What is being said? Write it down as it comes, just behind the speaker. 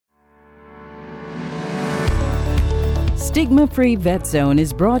Stigma-Free Vet Zone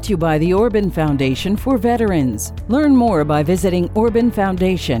is brought to you by the Orban Foundation for Veterans. Learn more by visiting Orban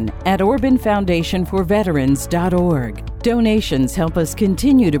Foundation at orbanfoundationforveterans.org. Donations help us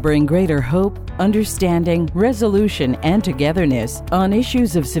continue to bring greater hope, understanding, resolution, and togetherness on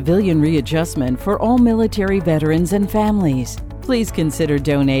issues of civilian readjustment for all military veterans and families. Please consider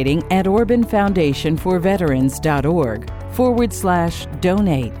donating at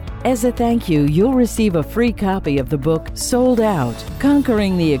orbanfoundationforveterans.org/donate. As a thank you, you'll receive a free copy of the book Sold Out,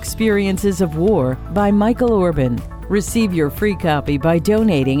 Conquering the Experiences of War by Michael Orban. Receive your free copy by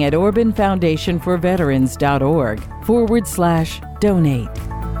donating at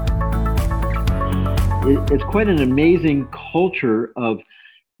orbanfoundationforveterans.org/donate. It's quite an amazing culture of,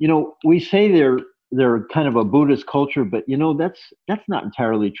 we say they're kind of a Buddhist culture, but that's not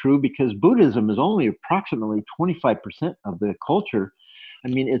entirely true, because Buddhism is only approximately 25% of the culture. I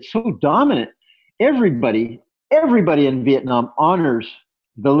mean, it's so dominant. Everybody in Vietnam honors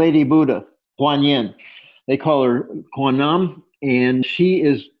the Lady Buddha, Guan Yin. They call her Quan Nam, and she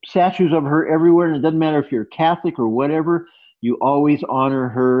is statues of her everywhere. And it doesn't matter if you're Catholic or whatever, you always honor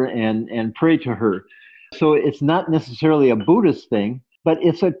her and pray to her. So it's not necessarily a Buddhist thing, but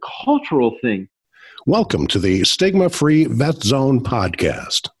it's a cultural thing. Welcome to the Stigma-Free Vet Zone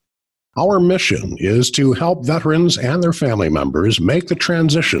podcast. Our mission is to help veterans and their family members make the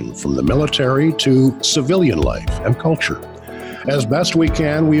transition from the military to civilian life and culture. As best we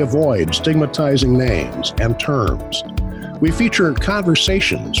can, we avoid stigmatizing names and terms. We feature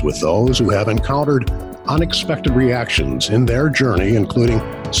conversations with those who have encountered unexpected reactions in their journey, including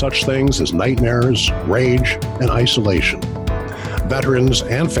such things as nightmares, rage, and isolation. Veterans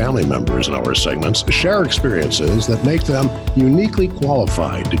and family members in our segments share experiences that make them uniquely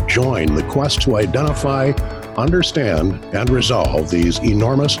qualified to join the quest to identify, understand, and resolve these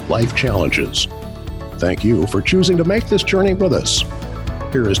enormous life challenges. Thank you for choosing to make this journey with us.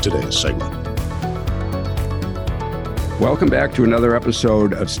 Here is today's segment. Welcome back to another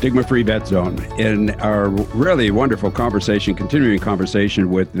episode of Stigma-Free Vet Zone. In our really wonderful continuing conversation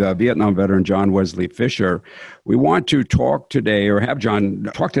with Vietnam veteran John Wesley Fisher, we want to talk today, or have John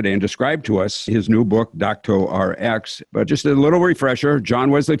talk today and describe to us his new book, Docto RX. But just a little refresher, John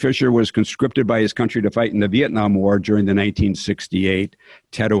Wesley Fisher was conscripted by his country to fight in the Vietnam War during the 1968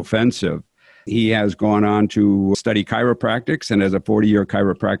 Tet Offensive. He has gone on to study chiropractics and has a 40-year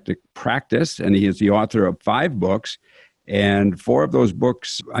chiropractic practice, and he is the author of 5 books. And 4 of those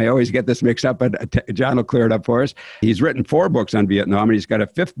books, I always get this mixed up, but John will clear it up for us. He's written 4 books on Vietnam, and he's got a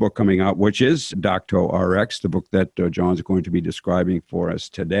 5th book coming out, which is Docto RX, the book that John's going to be describing for us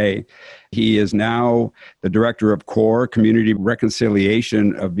today. He is now the director of CORE, Community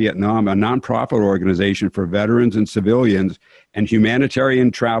Reconciliation of Vietnam, a nonprofit organization for veterans and civilians and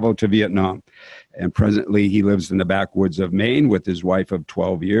humanitarian travel to Vietnam. And presently, he lives in the backwoods of Maine with his wife of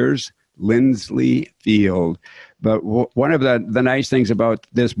 12 years, Lindsley Field. But one of the nice things about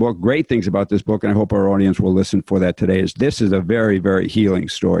this book, great things about this book, and I hope our audience will listen for that today, is this is a very, very healing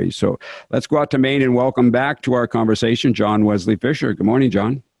story. So let's go out to Maine and welcome back to our conversation, John Wesley Fisher. Good morning,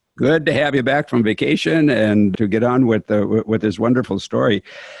 John. Good to have you back from vacation and to get on with this wonderful story.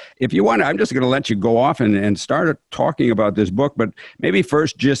 If you want, I'm just going to let you go off and start talking about this book, but maybe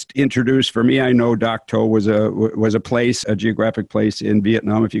first just introduce, for me, I know Docto was a place, a geographic place in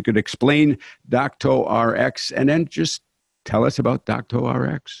Vietnam. If you could explain Docto RX and then just tell us about Docto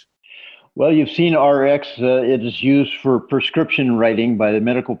RX. Well, you've seen RX. It is used for prescription writing by the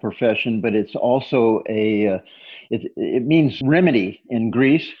medical profession, but it's also it means remedy in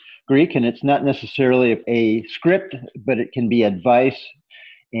Greek, and it's not necessarily a script, but it can be advice.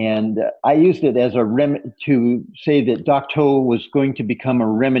 And I used it as a to say that Docto was going to become a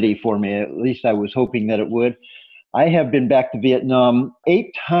remedy for me. At least I was hoping that it would. I have been back to Vietnam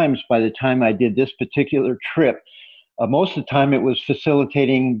 8 times by the time I did this particular trip. Most of the time it was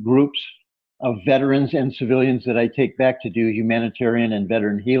facilitating groups of veterans and civilians that I take back to do humanitarian and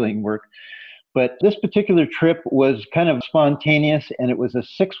veteran healing work. But this particular trip was kind of spontaneous, and it was a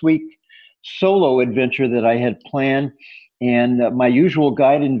 6-week solo adventure that I had planned. And my usual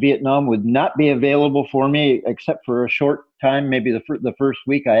guide in Vietnam would not be available for me except for a short time. Maybe the first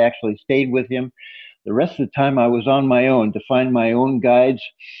week I actually stayed with him. The rest of the time I was on my own to find my own guides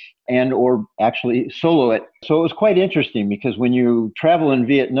and or actually solo it. So it was quite interesting because when you travel in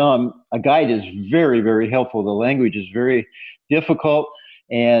Vietnam, a guide is very, very helpful. The language is very difficult.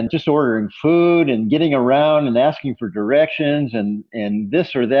 And just ordering food and getting around and asking for directions and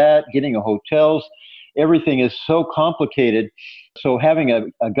this or that, getting a hotels, everything is so complicated. So having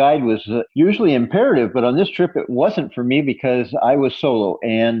a guide was usually imperative, but on this trip it wasn't for me because I was solo,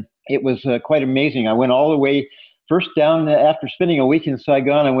 and it was quite amazing. I went all the way first down, after spending a week in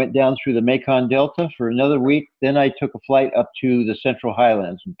Saigon, I went down through the Mekong Delta for another week. Then I took a flight up to the Central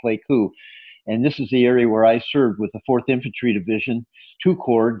Highlands in Pleiku. And this is the area where I served with the 4th Infantry Division, 2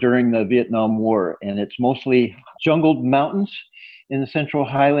 Corps during the Vietnam War. And it's mostly jungled mountains in the Central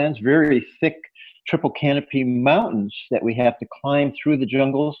Highlands, very thick triple canopy mountains that we have to climb through the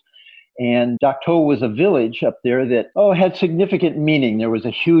jungles. And Dak To was a village up there that, had significant meaning. There was a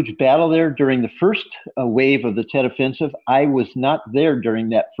huge battle there during the first wave of the Tet Offensive. I was not there during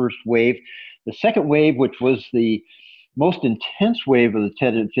that first wave. The second wave, which was the most intense wave of the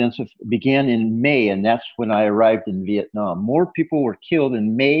Tet Offensive, began in May, and that's when I arrived in Vietnam. More people were killed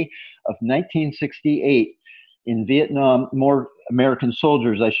in May of 1968 in Vietnam, more American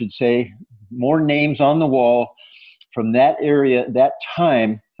soldiers, I should say, more names on the wall from that area, that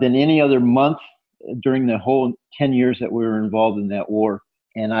time, than any other month during the whole 10 years that we were involved in that war.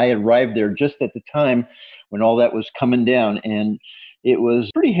 And I arrived there just at the time when all that was coming down. And it was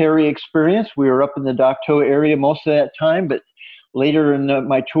a pretty hairy experience. We were up in the Dak To area most of that time, but later in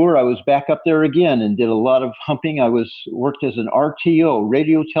my tour, I was back up there again and did a lot of humping. I worked as an RTO,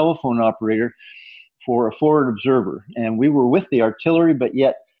 radio telephone operator, for a forward observer. And we were with the artillery, but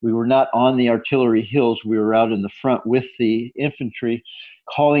yet we were not on the artillery hills. We were out in the front with the infantry,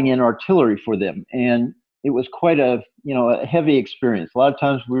 calling in artillery for them. And it was quite a heavy experience. A lot of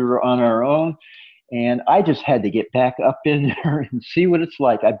times we were on our own, and I just had to get back up in there and see what it's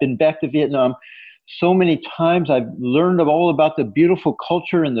like. I've been back to Vietnam so many times. I've learned all about the beautiful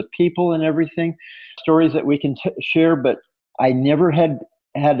culture and the people and everything, stories that we can share, but I never had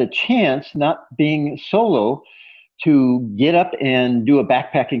a chance, not being solo, to get up and do a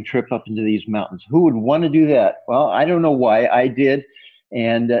backpacking trip up into these mountains. Who would want to do that? Well, I don't know why. I did.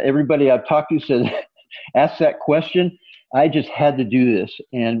 And everybody I've talked to said, ask that question. I just had to do this.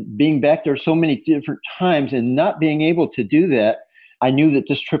 And being back there so many different times and not being able to do that, I knew that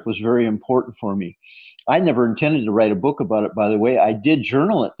this trip was very important for me. I never intended to write a book about it, by the way. I did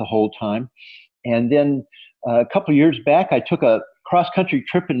journal it the whole time. And then a couple of years back, I took a cross-country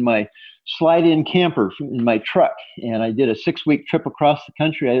trip in my slide-in camper in my truck. And I did a 6-week trip across the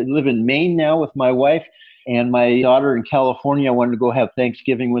country. I live in Maine now with my wife and my daughter in California. I wanted to go have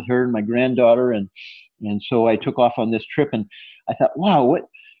Thanksgiving with her and my granddaughter. And so I took off on this trip, and I thought, wow,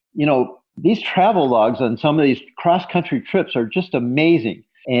 these travel logs on some of these cross-country trips are just amazing.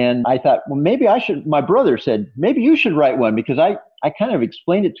 And I thought, well, maybe I should. My brother said, maybe you should write one, because I kind of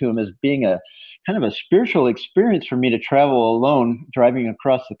explained it to him as being a kind of a spiritual experience for me to travel alone, driving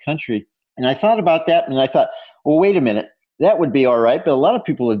across the country. And I thought about that, and I thought, well, wait a minute, that would be all right. But a lot of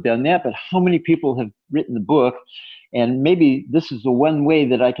people have done that. But how many people have written the book? And maybe this is the one way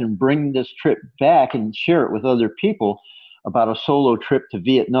that I can bring this trip back and share it with other people about a solo trip to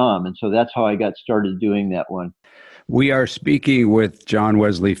Vietnam. And so that's how I got started doing that one. We are speaking with John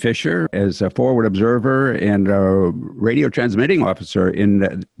Wesley Fisher as a forward observer and a radio transmitting officer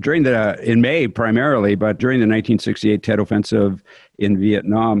in May primarily, but during the 1968 Tet Offensive in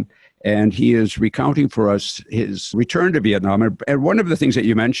Vietnam. And he is recounting for us his return to Vietnam. And one of the things that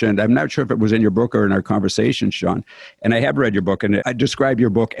you mentioned, I'm not sure if it was in your book or in our conversation, Sean, and I have read your book, and I describe your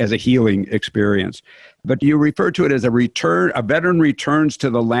book as a healing experience. But you refer to it as a veteran returns to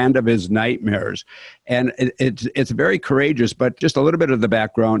the land of his nightmares. And it's very courageous, but just a little bit of the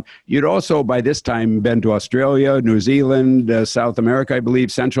background. You'd also, by this time, been to Australia, New Zealand, South America, I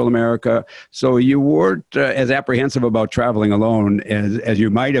believe, Central America. So you weren't as apprehensive about traveling alone as you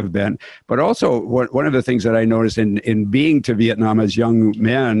might have been. But also, one of the things that I noticed in being to Vietnam as young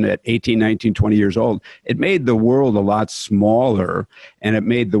men at 18, 19, 20 years old, it made the world a lot smaller, and it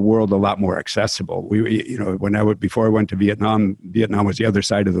made the world a lot more accessible. Before I went to Vietnam was the other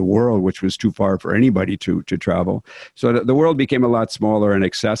side of the world, which was too far for anybody to travel. So the world became a lot smaller and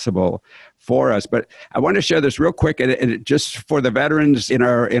accessible for us. But I want to share this real quick, and just for the veterans in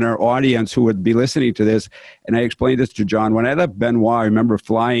our audience who would be listening to this. And I explained this to John. When I left Benoit, I remember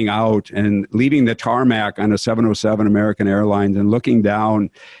flying out and leaving the tarmac on a 707 American Airlines and looking down,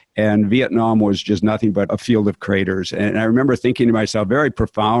 and Vietnam was just nothing but a field of craters. And I remember thinking to myself very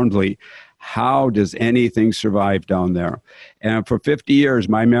profoundly, how does anything survive down there? And for 50 years,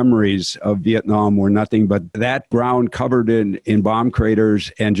 my memories of Vietnam were nothing but that ground covered in bomb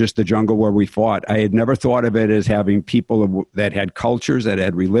craters and just the jungle where we fought. I had never thought of it as having people that had cultures, that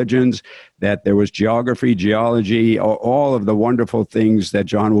had religions, that there was geography, geology, all of the wonderful things that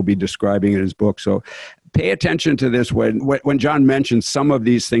John will be describing in his book. So pay attention to this when John mentions some of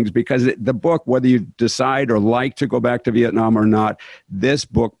these things, because the book, whether you decide or like to go back to Vietnam or not, this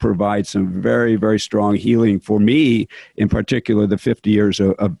book provides some very, very strong healing for me, in particular, the 50 years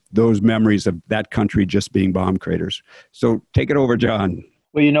of those memories of that country just being bomb craters. So take it over, John.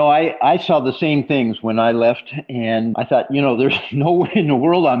 Well, I saw the same things when I left, and I thought, there's no way in the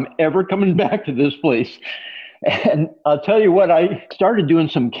world I'm ever coming back to this place. And I'll tell you what, I started doing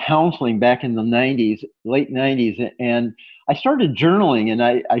some counseling back in the 90s, late 90s, and I started journaling, and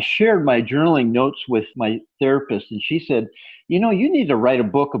I shared my journaling notes with my therapist, and she said, you need to write a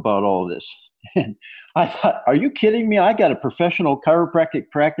book about all this. And I thought, are you kidding me? I got a professional chiropractic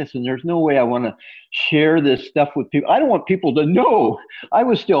practice, and there's no way I want to share this stuff with people. I don't want people to know. I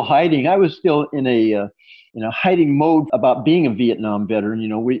was still hiding. I was still in a hiding mode about being a Vietnam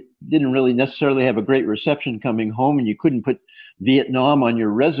veteran. We didn't really necessarily have a great reception coming home, and you couldn't put Vietnam on your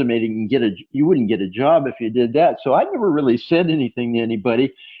resume and you wouldn't get a job if you did that. So I never really said anything to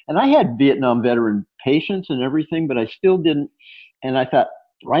anybody. And I had Vietnam veteran patients and everything, but I still didn't. And I thought,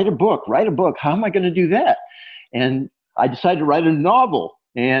 write a book. How am I going to do that? And I decided to write a novel.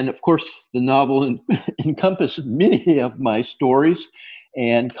 And of course, the novel encompassed many of my stories.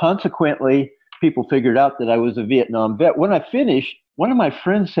 And consequently, people figured out that I was a Vietnam vet. When I finished, one of my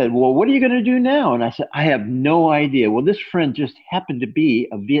friends said, well, what are you going to do now? And I said, I have no idea. Well, this friend just happened to be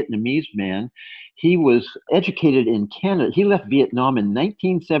a Vietnamese man. He was educated in Canada. He left Vietnam in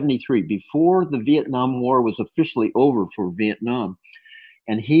 1973, before the Vietnam War was officially over for Vietnam.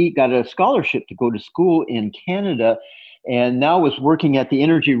 And he got a scholarship to go to school in Canada, and now was working at the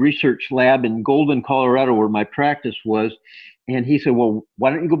Energy Research Lab in Golden, Colorado, where my practice was. And he said, well, why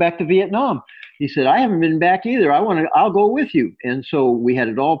don't you go back to Vietnam? He said, I haven't been back either. I'll go with you. And so we had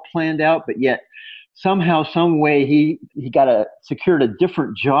it all planned out, but yet somehow, some way, he secured a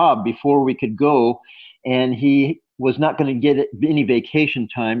different job before we could go. And he was not going to get any vacation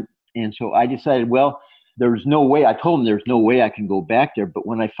time. And so I decided, well, there's no way. I told him there's no way I can go back there. But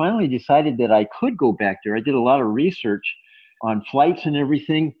when I finally decided that I could go back there, I did a lot of research on flights and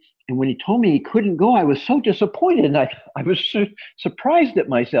everything. And when he told me he couldn't go, I was so disappointed. And I was surprised at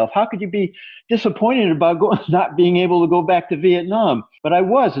myself. How could you be disappointed about not being able to go back to Vietnam? But I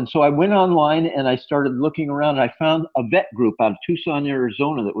was. And so I went online and I started looking around. And I found a vet group out of Tucson,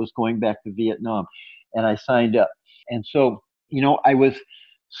 Arizona that was going back to Vietnam. And I signed up. And so, I was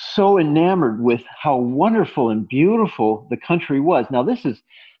so enamored with how wonderful and beautiful the country was. Now, this is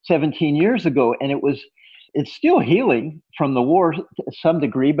 17 years ago, and it's still healing from the war to some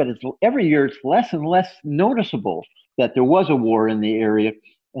degree, but every year it's less and less noticeable that there was a war in the area.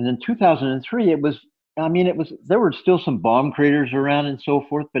 And in 2003, there were still some bomb craters around and so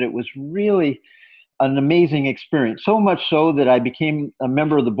forth, but it was really an amazing experience. So much so that I became a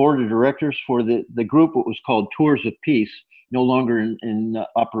member of the board of directors for the group. It was called Tours of Peace, no longer in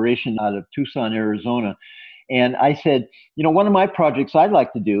operation out of Tucson, Arizona. And I said, one of my projects I'd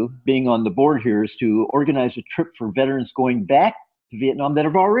like to do, being on the board here, is to organize a trip for veterans going back to Vietnam that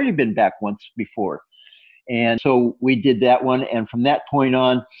have already been back once before. And so we did that one. And from that point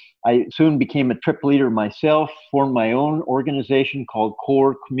on, I soon became a trip leader myself, formed my own organization called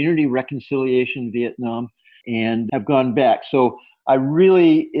CORE, Community Reconciliation Vietnam, and have gone back. So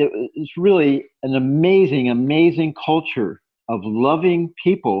it's really an amazing, amazing culture of loving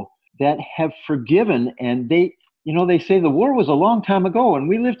people that have forgiven. And they say the war was a long time ago and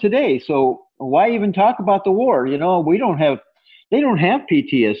we live today. So why even talk about the war? They don't have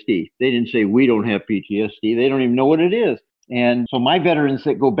PTSD. They didn't say we don't have PTSD. They don't even know what it is. And so my veterans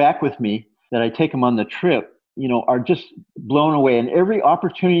that go back with me, that I take them on the trip, are just blown away. And every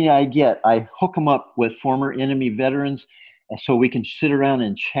opportunity I get, I hook them up with former enemy veterans, and so we can sit around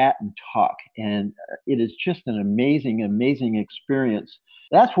and chat and talk. And it is just an amazing, amazing experience.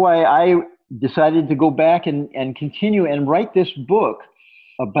 That's why I decided to go back and continue and write this book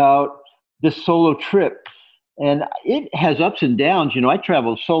about this solo trip. And it has ups and downs. I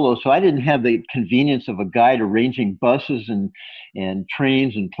traveled solo, so I didn't have the convenience of a guide arranging buses and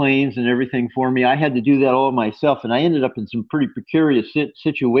trains and planes and everything for me. I had to do that all myself, and I ended up in some pretty precarious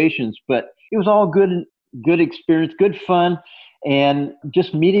situations, but it was all good experience, good fun, and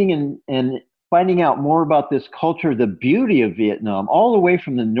just meeting and finding out more about this culture, the beauty of Vietnam, all the way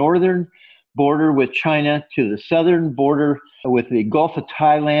from the northern border with China to the southern border with the Gulf of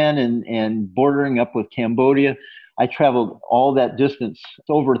Thailand and bordering up with Cambodia. I traveled all that distance. It's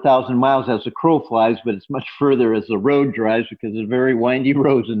over 1,000 miles as the crow flies, but it's much further as the road drives because there's very windy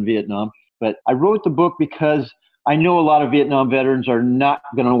roads in Vietnam. But I wrote the book because I know a lot of Vietnam veterans are not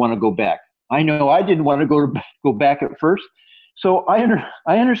going to want to go back. I know I didn't want to go back at first. So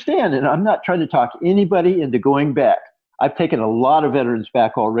I understand, and I'm not trying to talk anybody into going back. I've taken a lot of veterans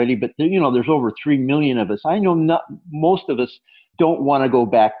back already, but there's over 3 million of us. I know not most of us don't want to go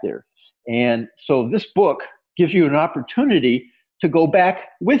back there. And so this book gives you an opportunity to go back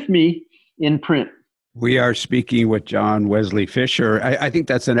with me in print. We are speaking with John Wesley Fisher. I think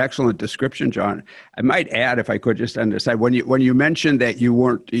that's an excellent description, John. I might add, if I could just understand, when you mentioned that you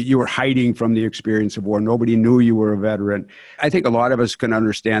were hiding from the experience of war, nobody knew you were a veteran. I think a lot of us can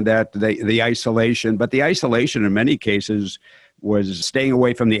understand that, the isolation, but the isolation in many cases was staying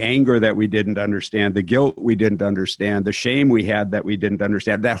away from the anger that we didn't understand, the guilt we didn't understand, the shame we had that we didn't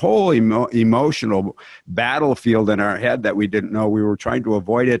understand, that whole emotional battlefield in our head that we didn't know. We were trying to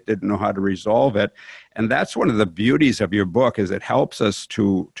avoid it, didn't know how to resolve it. And that's one of the beauties of your book, is it helps us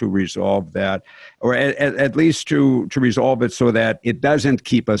to resolve that, or at least to resolve it so that it doesn't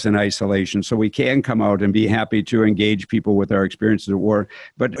keep us in isolation, so we can come out and be happy to engage people with our experiences of war.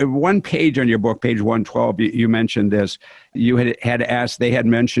 But one page on your book, page 112, you mentioned this. You had asked, they had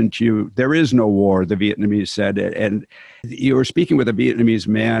mentioned to you, there is no war, the Vietnamese said. And you were speaking with a Vietnamese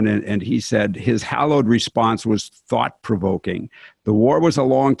man, and he said his hallowed response was thought-provoking. The war was a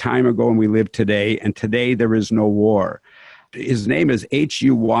long time ago, and we live today, and today there is no war. His name is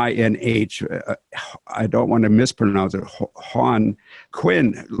Huynh. I don't want to mispronounce it. Han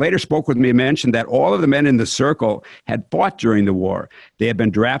Quinn later spoke with me and mentioned that all of the men in the circle had fought during the war. They had been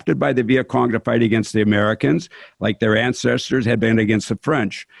drafted by the Viet Cong to fight against the Americans, like their ancestors had been against the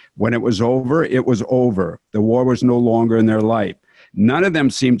French. When it was over, it was over. The war was no longer in their life. None of them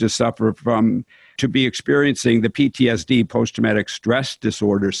seemed to be experiencing the PTSD, post-traumatic stress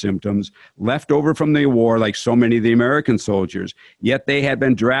disorder symptoms left over from the war, like so many of the American soldiers. Yet they had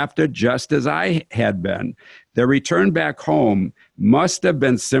been drafted just as I had been. Their return back home must have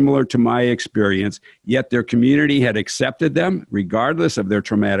been similar to my experience, yet their community had accepted them, regardless of their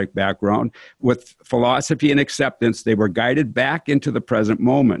traumatic background. With philosophy and acceptance, they were guided back into the present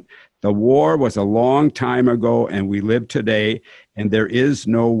moment. The war was a long time ago, and we live today, and there is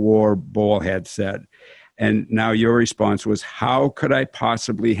no war, Boal had said. And now your response was, how could I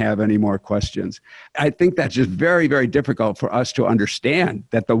possibly have any more questions? I think that's just very, very difficult for us to understand,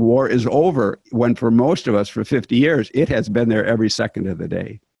 that the war is over, when for most of us, for 50 years, it has been there every second of the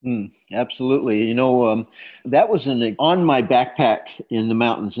day. Absolutely. That was on my backpack in the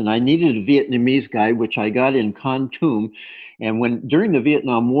mountains, and I needed a Vietnamese guide, which I got in Kon Tum. And during the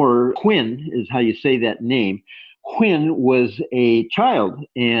Vietnam War, Quinn is how you say that name. Quinn was a child,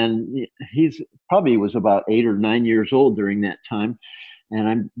 and he's probably was about 8 or 9 years old during that time. And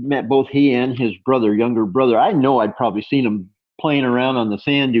I met both he and his younger brother. I know I'd probably seen him playing around on the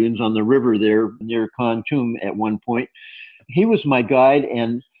sand dunes on the river there near Kon Tum at one point. He was my guide,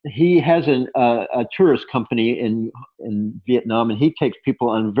 and he has a tourist company in Vietnam, and he takes people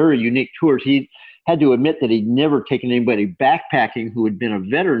on very unique tours. He had to admit that he'd never taken anybody backpacking who had been a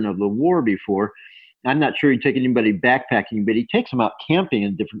veteran of the war before. I'm not sure he'd taken anybody backpacking, but he takes them out camping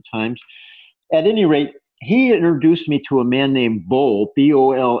at different times. At any rate, he introduced me to a man named Boal,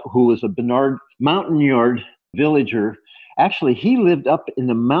 B-O-L, who was a Bernard Montagnard villager. Actually, he lived up in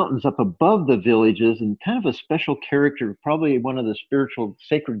the mountains up above the villages, and kind of a special character, probably one of the spiritual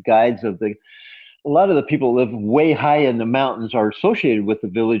sacred guides of a lot of the people who live way high in the mountains are associated with the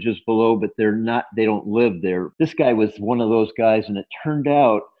villages below, but they don't live there. This guy was one of those guys, and it turned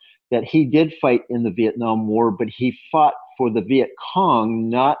out that he did fight in the Vietnam War, but he fought for the Viet Cong,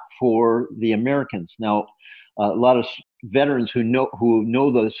 not for the Americans. Now, a lot of veterans who know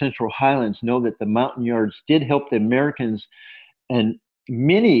the Central Highlands know that the Montagnards did help the Americans on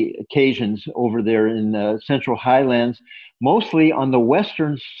many occasions over there in the Central Highlands, mostly on the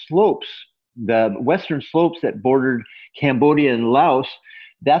western slopes that bordered Cambodia and Laos.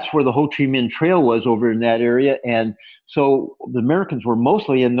 That's where the Ho Chi Minh Trail was, over in that area. And so the Americans were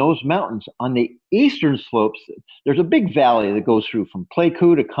mostly in those mountains. On the eastern slopes, there's a big valley that goes through from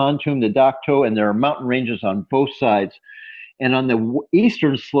Pleiku to Kon Tum to Dak To, and there are mountain ranges on both sides. And on the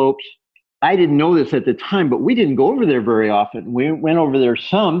eastern slopes, I didn't know this at the time, but we didn't go over there very often. We went over there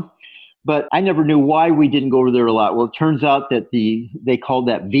some, but I never knew why we didn't go over there a lot. Well, it turns out that they called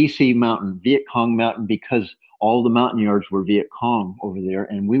that VC Mountain, Viet Cong Mountain, because all the Montagnards were Viet Cong over there,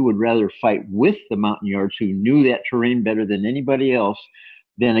 and we would rather fight with the Montagnards, who knew that terrain better than anybody else,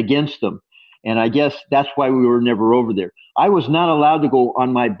 than against them. And I guess that's why we were never over there. I was not allowed to go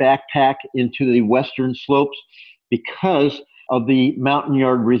on my backpack into the western slopes because of the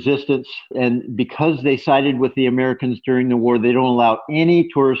Montagnard resistance, and because they sided with the Americans during the war, they don't allow any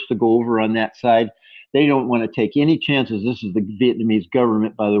tourists to go over on that side. They don't want to take any chances. This is the Vietnamese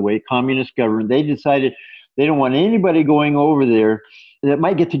government, by the way, communist government. They decided They don't want anybody going over there that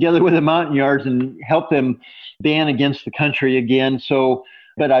might get together with the Montagnards and help them ban against the country again. So,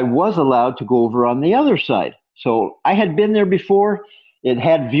 but I was allowed to go over on the other side. So I had been there before. It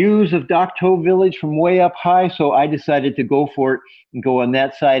had views of Dak To village from way up high. So I decided to go for it and go on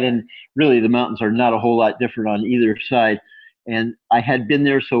that side. And really the mountains are not a whole lot different on either side. And I had been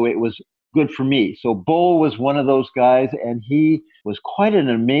there, so it was good for me. So Bull was one of those guys, and he was quite an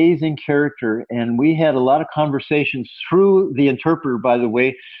amazing character. And we had a lot of conversations through the interpreter, by the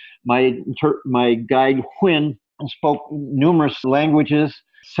way. My guide, Huynh, spoke numerous languages,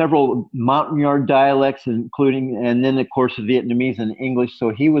 several Montagnard dialects, including, and then, of course, Vietnamese and English. So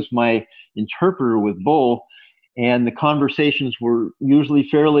he was my interpreter with Bull. And the conversations were usually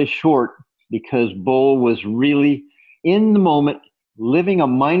fairly short because Bull was really in the moment, living a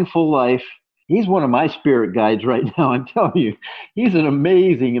mindful life. He's one of my spirit guides right now, I'm telling you. He's an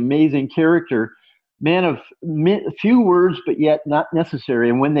amazing, amazing character. Man of few words, but yet not necessary.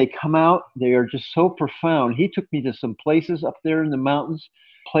 And when they come out, they are just so profound. He took me to some places up there in the mountains,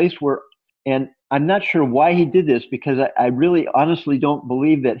 place where, and I'm not sure why he did this, because I really honestly don't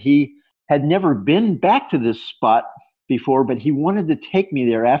believe that he had never been back to this spot before, but he wanted to take me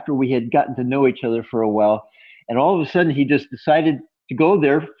there after we had gotten to know each other for a while. And all of a sudden, he just decided to go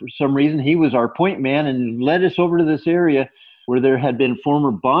there for some reason. He was our point man and led us over to this area where there had been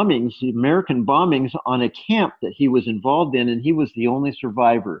former bombings, American bombings on a camp that he was involved in, and he was the only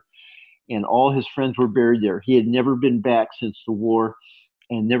survivor. And all his friends were buried there. He had never been back since the war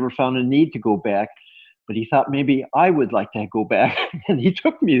and never found a need to go back. But he thought maybe I would like to go back. And he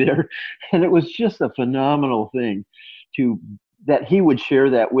took me there. And it was just a phenomenal thing that he would share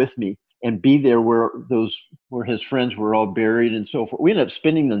that with me and be there where his friends were all buried and so forth. We ended up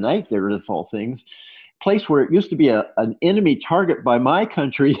spending the night there, of all things. Place where it used to be an enemy target by my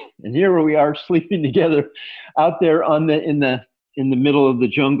country, and here we are sleeping together out there in the middle of the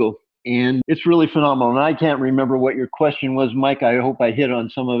jungle. And it's really phenomenal. And I can't remember what your question was, Mike. I hope I hit on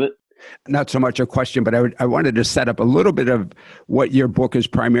some of it. Not so much a question, but I wanted to set up a little bit of what your book is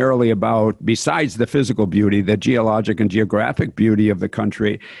primarily about, besides the physical beauty, the geologic and geographic beauty of the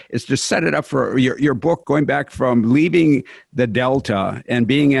country, is to set it up for your book going back from leaving the Delta and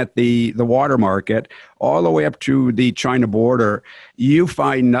being at the water market all the way up to the China border. You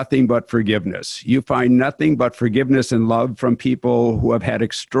find nothing but forgiveness. You find nothing but forgiveness and love from people who have had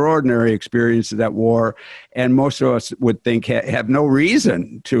extraordinary experiences at war. And most of us would think have no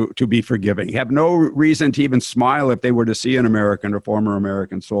reason to be forgiving, have no reason to even smile if they were to see an American or former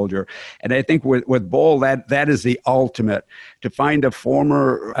American soldier. And I think with Bull, that is the ultimate, to find a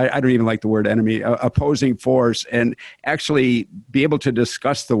former, I don't even like the word enemy, opposing force, and actually be able to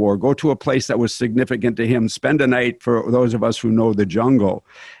discuss the war, go to a place that was significant to him, spend a night, for those of us who know the jungle.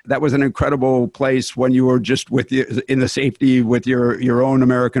 That was an incredible place when you were just in the safety with your own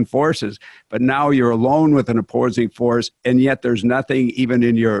American forces. But now you're alone with an opposing force, and yet there's nothing, even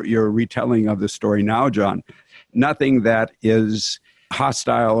in your retelling of the story now, John, nothing that is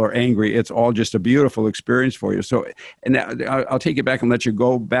hostile or angry. It's all just a beautiful experience for you. So, and I'll take you back and let you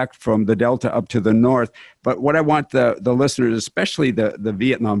go back from the Delta up to the north. But what I want the listeners, especially the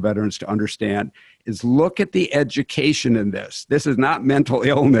Vietnam veterans, to understand is look at the education in this. This is not mental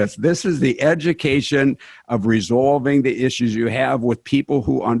illness. This is the education of resolving the issues you have with people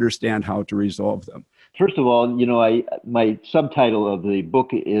who understand how to resolve them. First of all, my subtitle of the book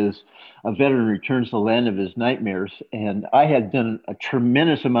is A Veteran Returns to the Land of His Nightmares. And I had done a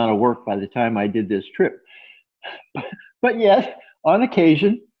tremendous amount of work by the time I did this trip. But yet, on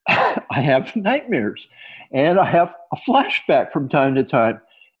occasion, I have nightmares and I have a flashback from time to time.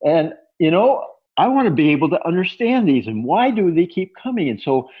 And, I want to be able to understand these and why do they keep coming? And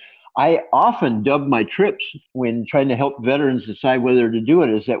so I often dub my trips when trying to help veterans decide whether to do it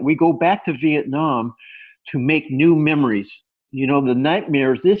is that we go back to Vietnam to make new memories. The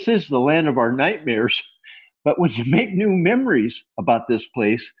nightmares, this is the land of our nightmares. But when you make new memories about this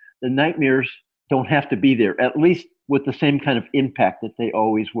place, the nightmares don't have to be there, at least with the same kind of impact that they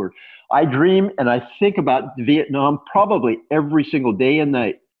always were. I dream and I think about Vietnam probably every single day and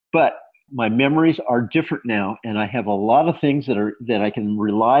night, but my memories are different now, and I have a lot of things that I can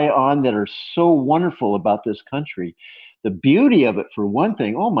rely on that are so wonderful about this country. The beauty of it, for one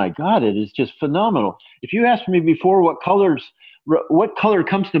thing, oh my God, it is just phenomenal. If you asked me before what color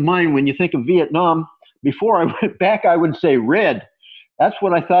comes to mind when you think of Vietnam, before I went back, I would say red. That's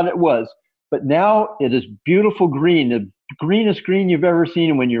what I thought it was. But now it is beautiful green, the greenest green you've ever seen.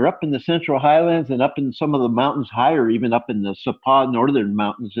 And when you're up in the Central Highlands and up in some of the mountains higher, even up in the Sapa northern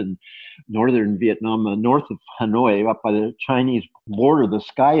mountains in northern Vietnam, north of Hanoi, up by the Chinese border, the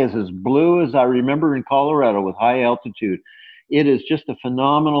sky is as blue as I remember in Colorado with high altitude. It is just a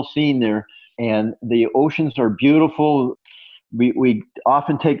phenomenal scene there. And the oceans are beautiful. We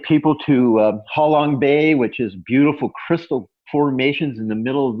often take people to Ha Long Bay, which is beautiful crystal formations in the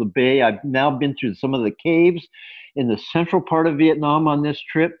middle of the bay. I've now been through some of the caves in the central part of Vietnam on this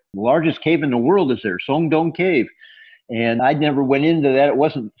trip. The largest cave in the world is there, Song Dong Cave. And I never went into that. It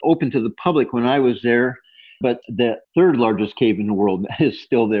wasn't open to the public when I was there, but the third largest cave in the world is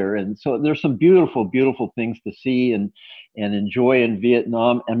still there. And so there's some beautiful, beautiful things to see and enjoy in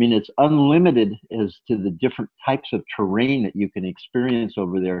Vietnam. I mean, it's unlimited as to the different types of terrain that you can experience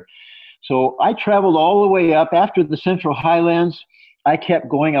over there. So I traveled all the way up after the Central Highlands. I kept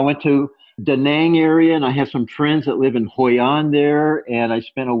going. I went to Da Nang area, and I have some friends that live in Hoi An there, and I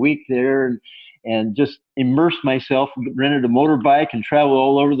spent a week there and just immersed myself, rented a motorbike and traveled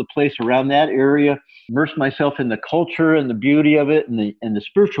all over the place around that area, immersed myself in the culture and the beauty of it and the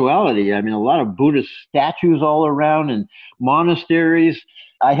spirituality. I mean, a lot of Buddhist statues all around and monasteries.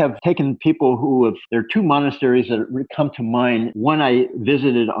 I have taken people there are two monasteries that come to mind. One I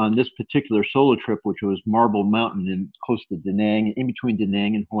visited on this particular solo trip, which was Marble Mountain close to Da Nang, in between Da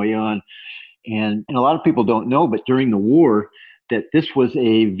Nang and Hoi An. And a lot of people don't know, but during the war, that this was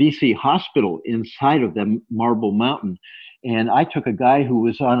a VC hospital inside of the Marble Mountain. And I took a guy who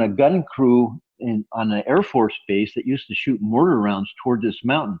was on a gun crew on an Air Force base that used to shoot mortar rounds toward this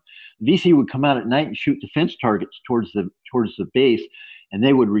mountain. VC would come out at night and shoot defense targets towards the base, and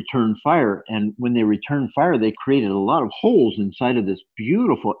they would return fire. And when they returned fire, they created a lot of holes inside of this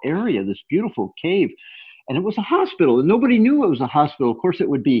beautiful area, this beautiful cave. And it was a hospital, and nobody knew it was a hospital. Of course, it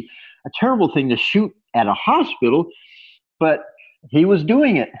would be a terrible thing to shoot at a hospital, but he was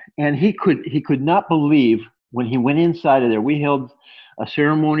doing it, and he could not believe when he went inside of there. We held a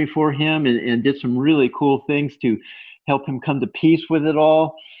ceremony for him and did some really cool things to help him come to peace with it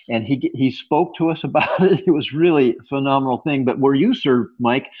all. And he spoke to us about it. It was really a phenomenal thing. But where you served,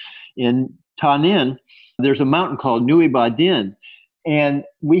 Mike, in Ta Ninh, there's a mountain called Nui Ba Dinh. And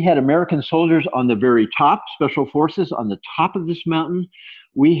we had American soldiers on the very top, special forces on the top of this mountain.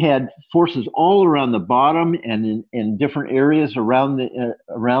 We had forces all around the bottom and in different areas around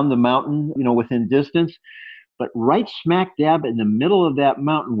the mountain, within distance. But right smack dab in the middle of that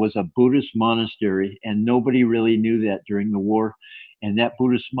mountain was a Buddhist monastery, and nobody really knew that during the war. And that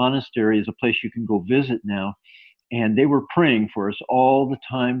Buddhist monastery is a place you can go visit now. And they were praying for us all the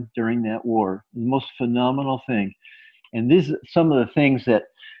time during that war. The most phenomenal thing. And these are some of the things that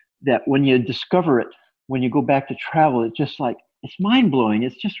when you discover it, when you go back to travel, it's mind-blowing.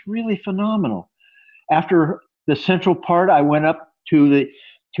 It's just really phenomenal. After the central part, I went up to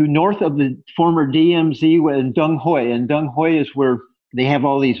north of the former DMZ in Dung Hoi. And Dung Hoi is where they have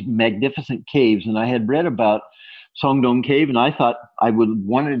all these magnificent caves. And I had read about Song Dong Cave, and I thought I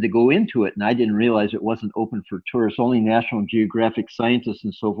wanted to go into it, and I didn't realize it wasn't open for tourists. Only National Geographic scientists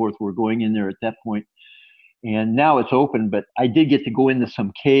and so forth were going in there at that point. And now it's open, but I did get to go into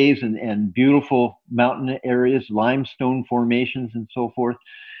some caves and beautiful mountain areas, limestone formations and so forth.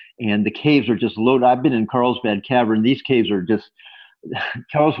 And the caves are just loaded. I've been in Carlsbad Cavern. These caves are just,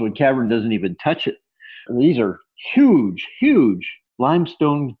 Carlsbad Cavern doesn't even touch it. These are huge, huge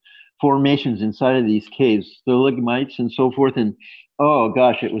limestone formations inside of these caves, stalagmites and so forth. And oh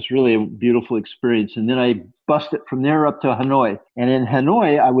gosh, it was really a beautiful experience. And then I busted from there up to Hanoi. And in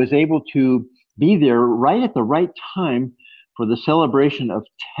Hanoi, I was able to be there right at the right time for the celebration of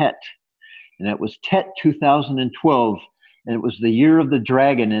Tet. And that was Tet 2012. And it was the year of the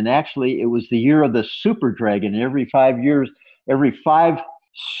dragon. And actually, it was the year of the super dragon. Every 5 years, every 5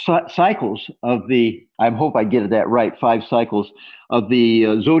 cycles of I hope I get that right, 5 cycles of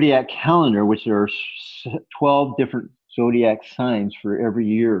the zodiac calendar, which there are 12 different zodiac signs for every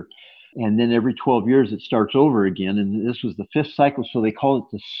year. And then every 12 years, it starts over again. And this was the 5th cycle, so they call it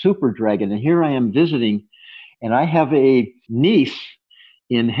the super dragon. And here I am visiting, and I have a niece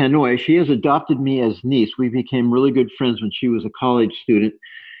in Hanoi. She has adopted me as niece. We became really good friends when she was a college student.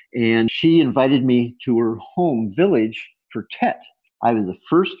 And she invited me to her home village for Tet. I was the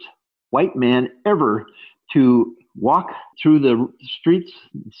first white man ever to walk through the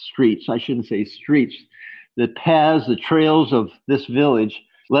streets, I shouldn't say streets, the paths, the trails of this village,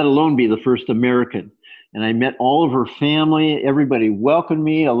 let alone be the first American. And I met all of her family. Everybody welcomed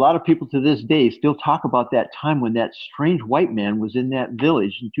me. A lot of people to this day still talk about that time when that strange white man was in that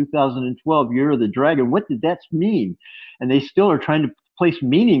village in 2012, Year of the Dragon. What did that mean? And they still are trying to place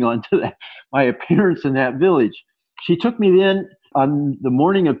meaning onto that, my appearance in that village. She took me then on the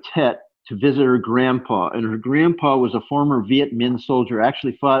morning of Tet to visit her grandpa. And her grandpa was a former Viet Minh soldier,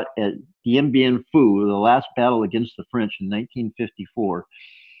 actually fought at Dien Bien Phu, the last battle against the French in 1954,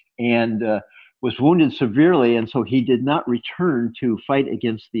 and was wounded severely. And so he did not return to fight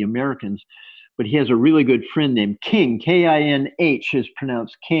against the Americans. But he has a really good friend named King, K-I-N-H is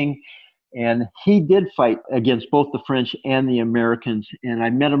pronounced King. And he did fight against both the French and the Americans. And I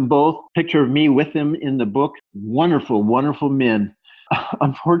met them both. Picture of me with them in the book. Wonderful, wonderful men.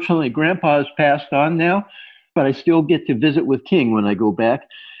 Unfortunately, Grandpa has passed on now, but I still get to visit with King when I go back.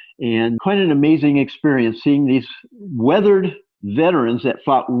 And quite an amazing experience seeing these weathered veterans that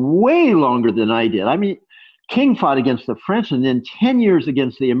fought way longer than I did. I mean, King fought against the French and then 10 years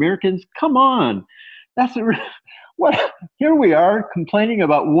against the Americans. Come on. What? Here we are complaining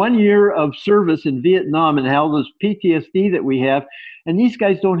about 1 year of service in Vietnam and how this PTSD that we have. And these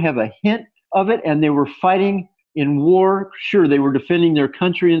guys don't have a hint of it. And they were fighting in war. Sure, they were defending their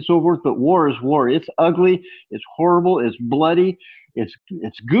country and so forth, but war is war. It's ugly. It's horrible. It's bloody. It's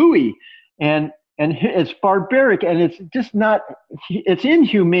gooey. And it's barbaric. And it's just not, it's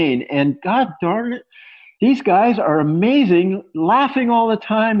inhumane. And God darn it, these guys are amazing, laughing all the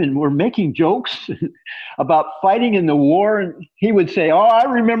time, and we're making jokes about fighting in the war. And he would say, "Oh, I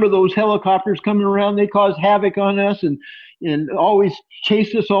remember those helicopters coming around. They caused havoc on us and always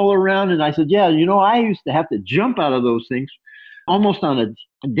chased us all around." And I said, "Yeah, I used to have to jump out of those things almost on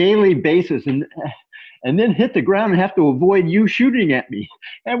a daily basis and then hit the ground and have to avoid you shooting at me."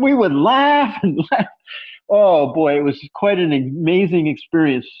 And we would laugh and laugh. Oh, boy, it was quite an amazing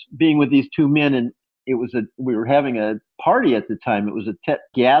experience being with these two men. And we were having a party at the time. It was a Tet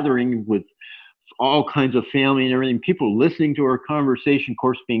gathering with all kinds of family and everything. People listening to our conversation, of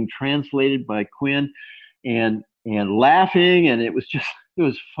course, being translated by Quinn and laughing. And it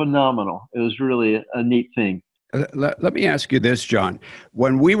was phenomenal. It was really a neat thing. Let me ask you this, John.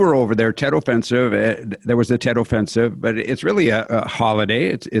 When we were over there, Tet Offensive, there was the Tet Offensive, but it's really a holiday.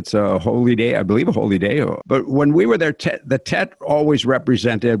 It's a holy day, I believe a holy day. But when we were there, the Tet always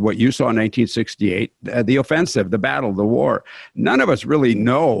represented what you saw in 1968, the offensive, the battle, the war. None of us really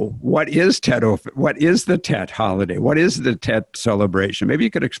know what is the Tet holiday? What is the Tet celebration? Maybe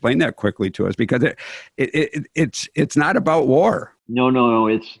you could explain that quickly to us, because it's not about war.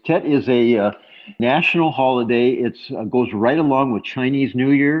 No. Tet is a national holiday. It goes right along with Chinese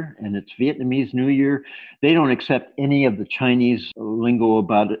New Year, and it's Vietnamese New Year. They don't accept any of the Chinese lingo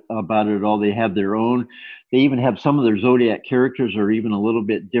about it at all. They have their own. They even have some of their zodiac characters are even a little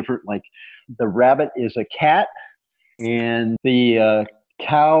bit different. Like the rabbit is a cat, and the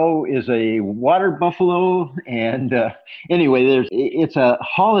cow is a water buffalo. And anyway, it's a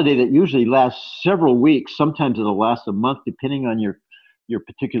holiday that usually lasts several weeks. Sometimes it'll last a month, depending on your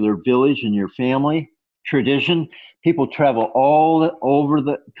particular village and your family tradition. People travel all over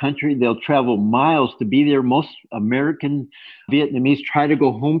the country. They'll travel miles to be there. Most American Vietnamese try to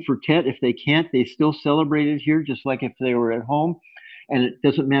go home for Tet. If they can't, they still celebrate it here, just like if they were at home. And it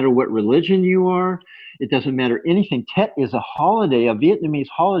doesn't matter what religion you are. It doesn't matter anything. Tet is a holiday, a Vietnamese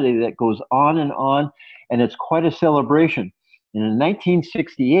holiday that goes on, and it's quite a celebration. And in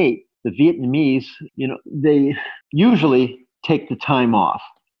 1968, the Vietnamese, they usually take the time off.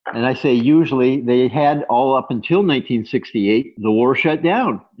 And I say usually, they had all up until 1968, the war shut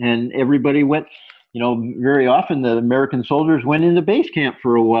down and everybody went, very often the American soldiers went into base camp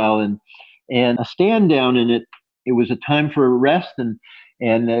for a while and a stand down, and it was a time for rest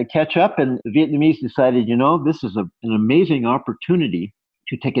and catch up. And the Vietnamese decided, this is an amazing opportunity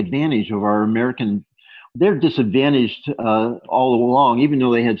to take advantage of our American. They're disadvantaged all along, even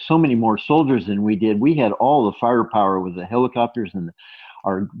though they had so many more soldiers than we did. We had all the firepower with the helicopters, and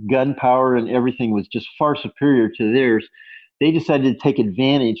our gun power and everything was just far superior to theirs. They decided to take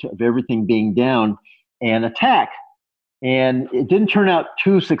advantage of everything being down and attack. And it didn't turn out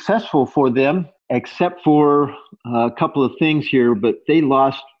too successful for them, except for a couple of things here, but they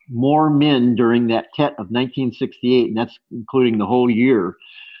lost more men during that Tet of 1968, and that's including the whole year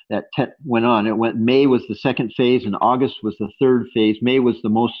that Tet went on. May was the second phase and August was the third phase. May was the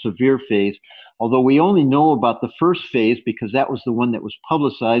most severe phase, although we only know about the first phase because that was the one that was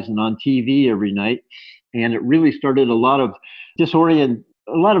publicized and on TV every night. And it really started a lot of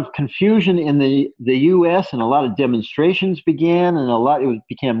a lot of confusion in the U.S. and a lot of demonstrations began, and it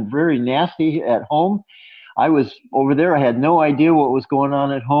became very nasty at home. I was over there. I had no idea what was going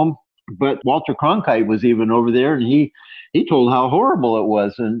on at home, but Walter Cronkite was even over there, and he told how horrible it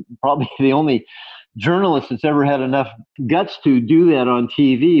was, and probably the only journalist that's ever had enough guts to do that on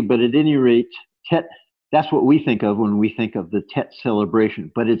TV. But at any rate, Tet That's what we think of when we think of the Tet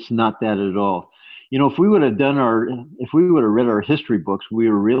celebration, but it's not that at all. If we would have read our history books, we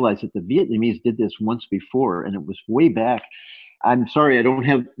would realize that the Vietnamese did this once before, and it was way back. I'm sorry,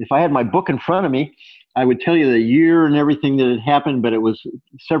 if I had my book in front of me, I would tell you the year and everything that had happened, but it was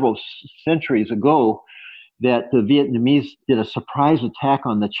several centuries ago that the Vietnamese did a surprise attack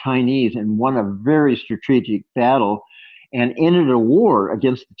on the Chinese and won a very strategic battle and ended a war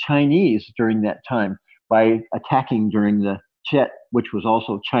against the Chinese during that time by attacking during the Tet, which was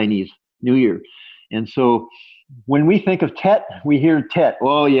also Chinese New Year. And so when we think of Tet, we hear Tet.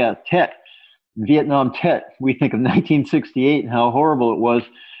 Oh, yeah, Tet, Vietnam Tet. We think of 1968 and how horrible it was.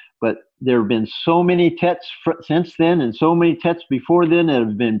 But there have been so many Tets since then and so many Tets before then that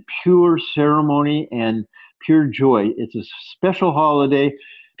have been pure ceremony and pure joy. It's a special holiday.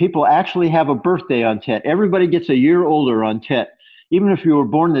 People actually have a birthday on Tet. Everybody gets a year older on Tet. Even if you were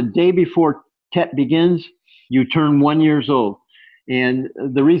born the day before Tet begins, you turn 1 year old. And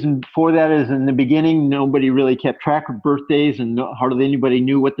the reason for that is in the beginning, nobody really kept track of birthdays and hardly anybody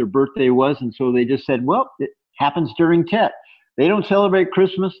knew what their birthday was. And so they just said, well, it happens during Tet. They don't celebrate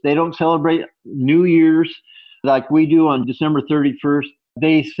Christmas. They don't celebrate New Year's like we do on December 31st.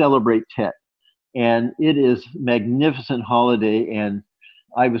 They celebrate Tet. And it is a magnificent holiday. And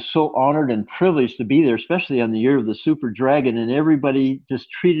I was so honored and privileged to be there, especially on the year of the Super Dragon. And everybody just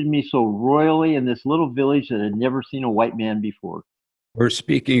treated me so royally in this little village that had never seen a white man before. We're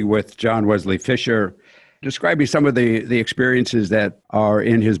speaking with John Wesley Fisher, describing some of the experiences that are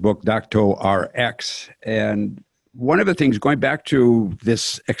in his book, Docto RX. And one of the things, going back to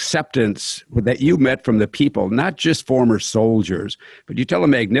this acceptance that you met from the people, not just former soldiers, but you tell a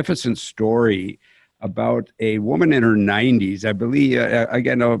magnificent story about a woman in her 90s. I believe,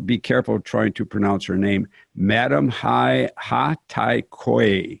 again, I'll be careful trying to pronounce her name, Madam Ha Tai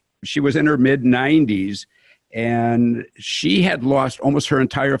Koi. She was in her mid-90s, and she had lost almost her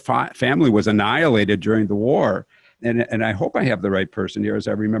entire family, was annihilated during the war. And I hope I have the right person here, as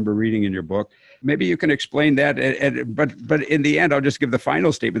I remember reading in your book. Maybe you can explain that. But in the end, I'll just give the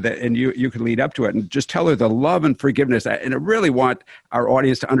final statement, and you can lead up to it and just tell her the love and forgiveness. And I really want our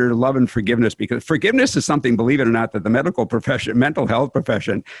audience to under love and forgiveness, because forgiveness is something, believe it or not, that the mental health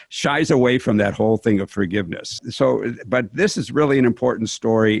profession shies away from that whole thing of forgiveness. So, but this is really an important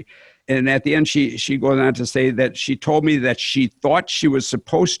story. And at the end, she goes on to say that she told me that she thought she was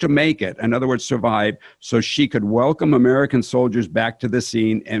supposed to make it, in other words, survive, so she could welcome American soldiers back to the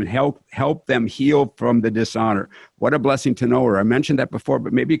scene and help them heal from the dishonor. What a blessing to know her. I mentioned that before,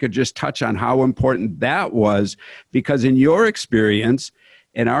 but maybe you could just touch on how important that was, because in your experience,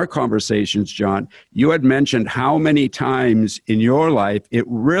 in our conversations, John, you had mentioned how many times in your life it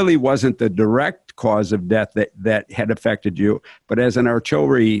really wasn't the direct cause of death that had affected you, but as an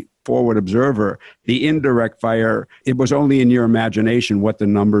artillery forward observer, the indirect fire, it was only in your imagination what the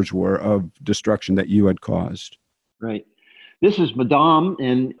numbers were of destruction that you had caused. Right. This is Madame,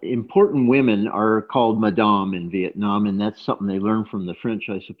 and important women are called Madame in Vietnam, and that's something they learned from the French,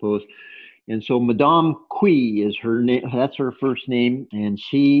 I suppose. And so Madame Quy is her name, that's her first name, and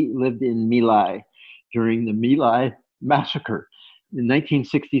she lived in My Lai during the My Lai massacre. In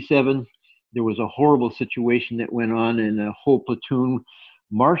 1967, there was a horrible situation that went on, and a whole platoon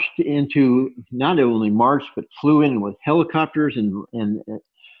marched into, not only marched, but flew in with helicopters and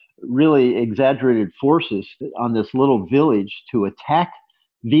really exaggerated forces on this little village to attack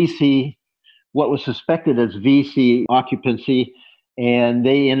VC, what was suspected as VC occupancy. And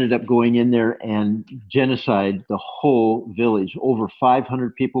they ended up going in there and genocide the whole village. Over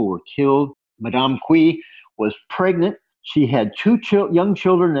 500 people were killed. Madame Quy was pregnant. She had two young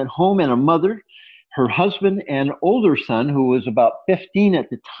children at home and a mother. Her husband and older son, who was about 15 at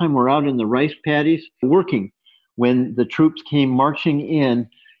the time, were out in the rice paddies working when the troops came marching in,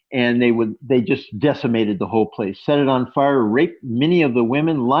 and they just decimated the whole place, set it on fire, raped many of the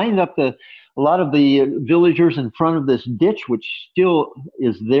women, lined up a lot of the villagers in front of this ditch, which still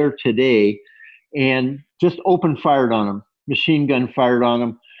is there today, and just open fired on them, machine gun fired on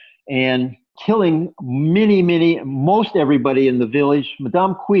them, and killing most everybody in the village.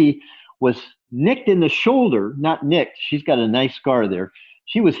 Madame Quy was nicked in the shoulder, not nicked, she's got a nice scar there.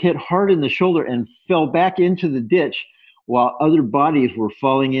 She was hit hard in the shoulder and fell back into the ditch while other bodies were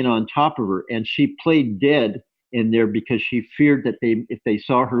falling in on top of her. And she played dead in there because she feared that if they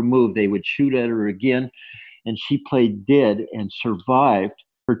saw her move, they would shoot at her again. And she played dead and survived.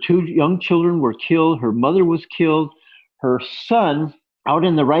 Her two young children were killed. Her mother was killed. Her son, out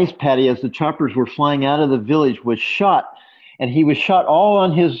in the rice paddy as the choppers were flying out of the village, was shot. And he was shot all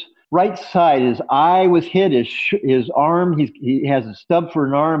on his right side. His eye was hit, his arm, he has a stub for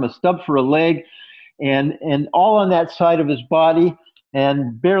an arm, a stub for a leg, and all on that side of his body,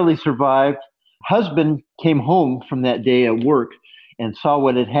 and barely survived. Husband came home from that day at work and saw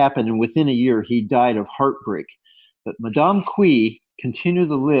what had happened, and within a year he died of heartbreak. But Madame Cui continued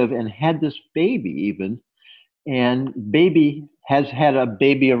to live and had this baby even, and baby has had a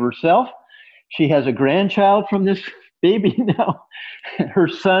baby of herself. She has a grandchild from this baby now. Her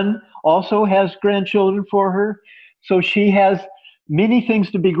son also has grandchildren for her. So she has many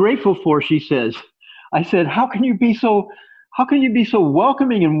things to be grateful for, she says. I said, how can you be so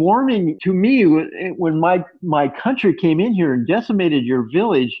welcoming and warming to me when my country came in here and decimated your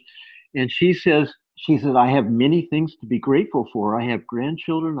village? And she said, I have many things to be grateful for. I have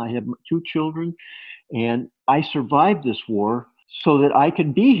grandchildren. I have 2 children. And I survived this war so that I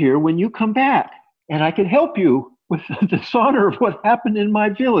could be here when you come back. And I could help you with the dishonor of what happened in my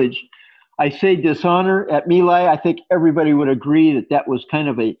village. I say dishonor at My Lai. I think everybody would agree that was kind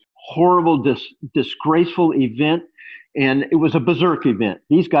of a horrible, disgraceful event. And it was a berserk event.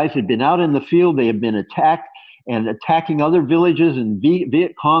 These guys had been out in the field. They had been attacking other villages and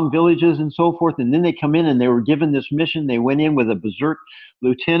Viet Cong villages and so forth. And then they come in and they were given this mission. They went in with a berserk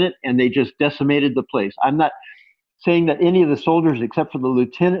lieutenant and they just decimated the place. I'm not saying that any of the soldiers, except for the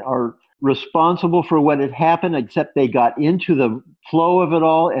lieutenant, are responsible for what had happened, except they got into the flow of it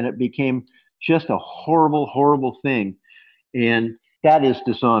all and it became just a horrible, horrible thing. And that is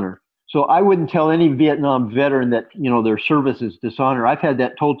dishonor. So I wouldn't tell any Vietnam veteran that, their service is dishonor. I've had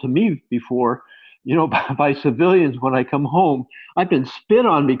that told to me before, by civilians when I come home. I've been spit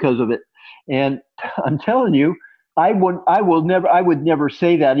on because of it. And I'm telling you, I would never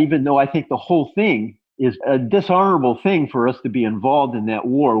say that, even though I think the whole thing is a dishonorable thing for us to be involved in that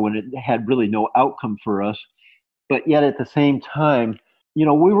war when it had really no outcome for us. But yet at the same time, we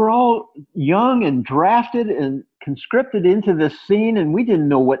were all young and drafted and conscripted into this scene, and we didn't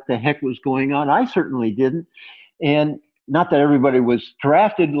know what the heck was going on. I certainly didn't. And not that everybody was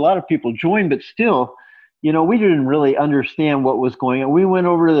drafted. A lot of people joined, but still, we didn't really understand what was going on. We went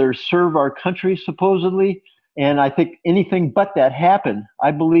over there to serve our country, supposedly. And I think anything but that happened.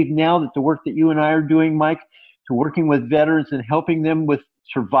 I believe now that the work that you and I are doing, Mike, to working with veterans and helping them with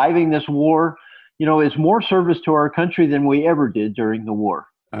surviving this war, is more service to our country than we ever did during the war.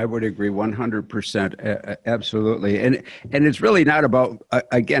 I would agree 100%. Absolutely. And it's really not about,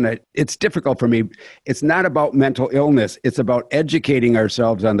 again, it's difficult for me. It's not about mental illness. It's about educating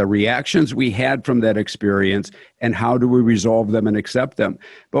ourselves on the reactions we had from that experience and how do we resolve them and accept them.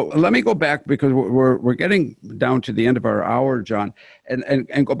 But let me go back, because we're getting down to the end of our hour, John,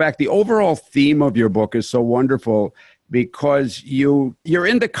 and go back. The overall theme of your book is so wonderful, because you're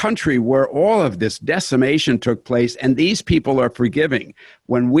in the country where all of this decimation took place, and these people are forgiving.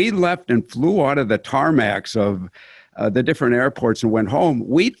 When we left and flew out of the tarmacs of the different airports and went home,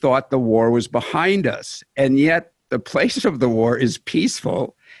 we thought the war was behind us. And yet the place of the war is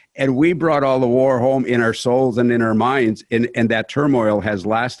peaceful, and we brought all the war home in our souls and in our minds, and that turmoil has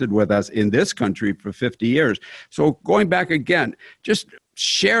lasted with us in this country for 50 years. So going back again, just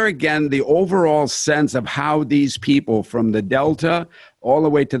share again the overall sense of how these people from the Delta all the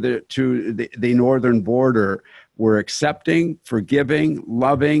way to the northern border were accepting, forgiving,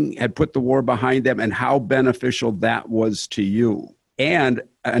 loving, had put the war behind them, and how beneficial that was to you. And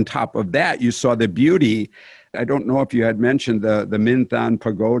on top of that, you saw the beauty. I don't know if you had mentioned the Minh Than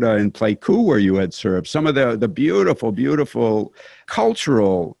Pagoda in Pleiku where you had served. Some of the beautiful, beautiful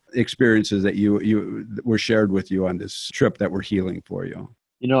cultural experiences that you were shared with you on this trip that were healing for you.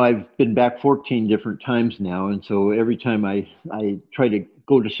 I've been back 14 different times now. And so every time I try to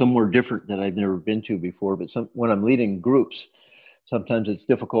go to somewhere different that I've never been to before. But when I'm leading groups, sometimes it's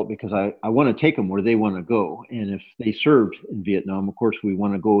difficult because I want to take them where they want to go. And if they served in Vietnam, of course, we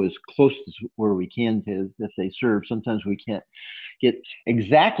want to go as close to where we can to if they serve. Sometimes we can't get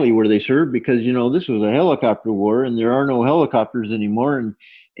exactly where they served because, this was a helicopter war and there are no helicopters anymore.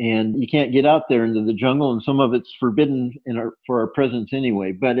 And you can't get out there into the jungle, and some of it's forbidden for our presence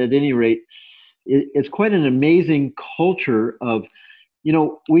anyway. But at any rate, it's quite an amazing culture of,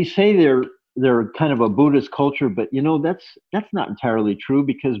 we say they're kind of a Buddhist culture, but that's not entirely true,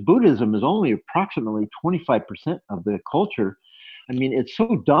 because Buddhism is only approximately 25% of the culture. I mean, it's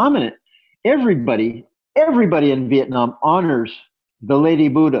so dominant. Everybody in Vietnam honors the Lady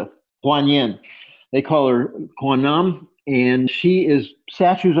Buddha, Kuan Yin. They call her Kuan Nam, and she is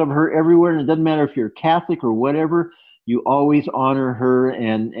statues of her everywhere. And it doesn't matter if you're Catholic or whatever, you always honor her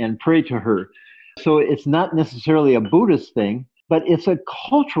and pray to her. So it's not necessarily a Buddhist thing, but it's a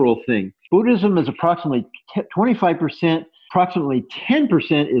cultural thing. Buddhism is approximately 25%, approximately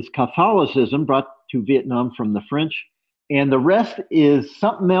 10% is Catholicism brought to Vietnam from the French, and the rest is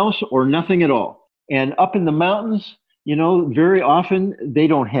something else or nothing at all. And up in the mountains, very often they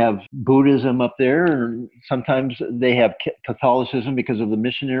don't have Buddhism up there, and sometimes they have Catholicism because of the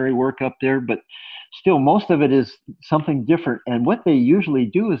missionary work up there, but still most of it is something different. And what they usually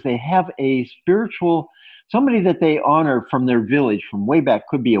do is they have a spiritual, somebody that they honor from their village from way back.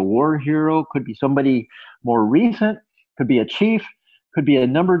 Could be a war hero, could be somebody more recent, could be a chief, could be a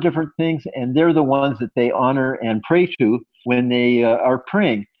number of different things, and they're the ones that they honor and pray to when they are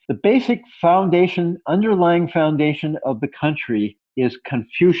praying. The basic foundation, underlying foundation of the country is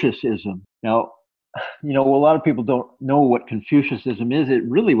Confucianism. Now, a lot of people don't know what Confucianism is. It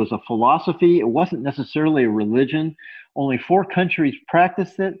really was a philosophy. It wasn't necessarily a religion. Only 4 countries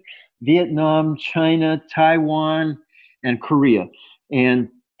practiced it: Vietnam, China, Taiwan, and Korea. And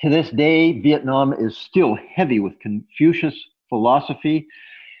to this day, Vietnam is still heavy with Confucius philosophy.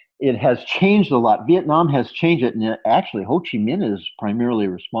 It has changed a lot. Vietnam has changed it. And actually, Ho Chi Minh is primarily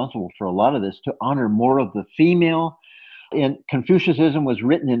responsible for a lot of this, to honor more of the female. And Confucianism was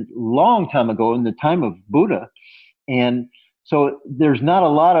written a long time ago, in the time of Buddha. And so there's not a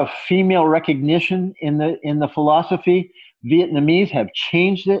lot of female recognition in the philosophy. Vietnamese have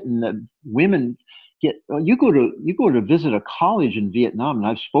changed it, and the women you go to visit a college in Vietnam, and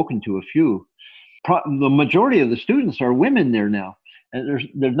I've spoken to a few. The majority of the students are women there now. And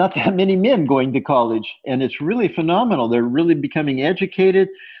there's not that many men going to college, and it's really phenomenal. They're really becoming educated.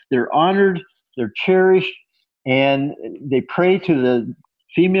 They're honored. They're cherished, and they pray to the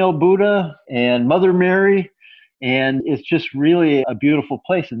female Buddha and Mother Mary, and it's just really a beautiful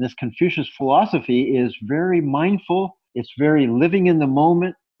place. And this Confucius philosophy is very mindful. It's very living in the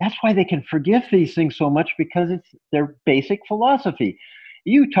moment. That's why they can forgive these things so much, because it's their basic philosophy.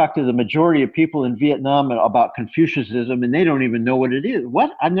 You talk to the majority of people in Vietnam about Confucianism, and they don't even know what it is.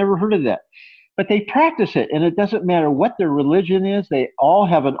 What? I've never heard of that. But they practice it, and it doesn't matter what their religion is. They all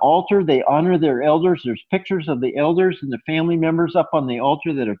have an altar. They honor their elders. There's pictures of the elders and the family members up on the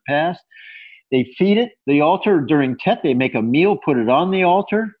altar that have passed. They feed it, the altar. During Tet, they make a meal, put it on the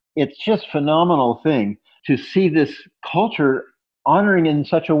altar. It's just a phenomenal thing to see this culture honoring in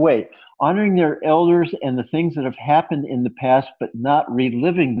such a way, honoring their elders and the things that have happened in the past, but not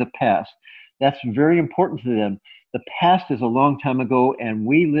reliving the past. That's very important to them. The past is a long time ago, and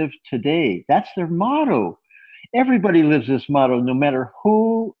we live today. That's their motto. Everybody lives this motto, no matter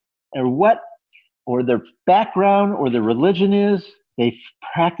who or what or their background or their religion is. They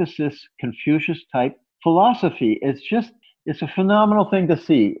practice this Confucius-type philosophy. It's a phenomenal thing to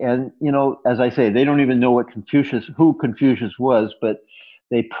see. And, as I say, they don't even know who Confucius was, but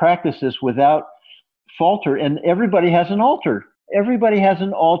they practice this without falter. And everybody has an altar. Everybody has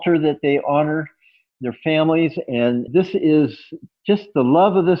an altar that they honor their families. And this is just the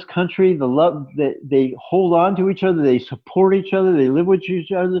love of this country, the love that they hold on to each other. They support each other. They live with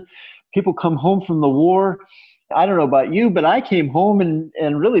each other. People come home from the war. I don't know about you, but I came home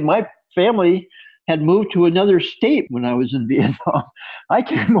and really my family had moved to another state when I was in Vietnam. I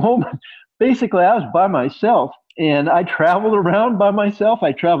came home, basically I was by myself, and I traveled around by myself.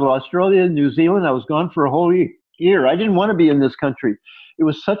 I traveled Australia and New Zealand. I was gone for a whole year. I didn't want to be in this country. It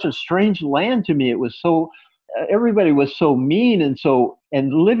was such a strange land to me. It was so, everybody was so mean,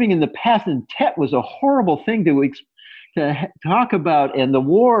 and living in the past in Tet was a horrible thing to talk about, and the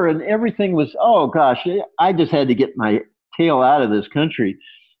war and everything was, oh gosh, I just had to get my tail out of this country.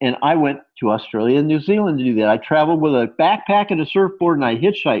 And I went to Australia and New Zealand to do that. I traveled with a backpack and a surfboard, and I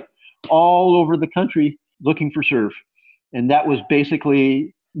hitchhiked all over the country looking for surf. And that was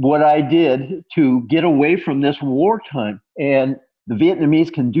basically what I did to get away from this wartime. And the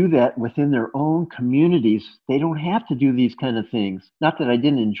Vietnamese can do that within their own communities. They don't have to do these kind of things. Not that I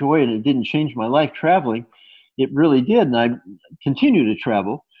didn't enjoy it. It didn't change my life traveling. It really did. And I continue to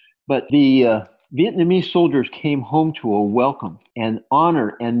travel. But the Vietnamese soldiers came home to a welcome and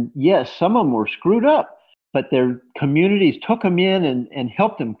honor. And yes, some of them were screwed up, but their communities took them in and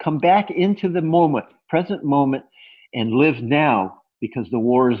helped them come back into the present moment, and live now, because the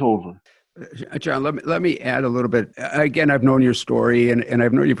war is over. John, let me add a little bit. Again, I've known your story, and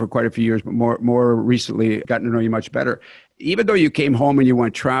I've known you for quite a few years, but more recently gotten to know you much better. Even though you came home and you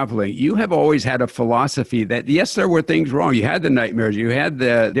went traveling, you have always had a philosophy that, yes, there were things wrong. You had the nightmares, you had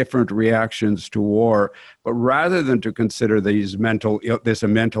the different reactions to war, but rather than to consider this a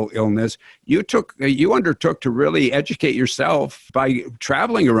mental illness, you undertook to really educate yourself by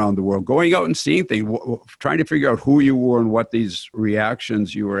traveling around the world, going out and seeing things, trying to figure out who you were and what these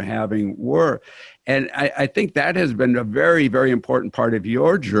reactions you were having were. And I think that has been a very, very important part of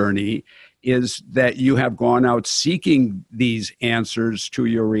your journey, is that you have gone out seeking these answers to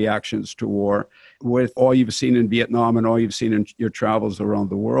your reactions to war with all you've seen in Vietnam and all you've seen in your travels around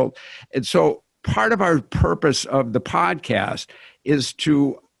the world. And so part of our purpose of the podcast is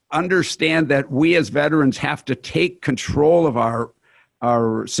to understand that we as veterans have to take control of our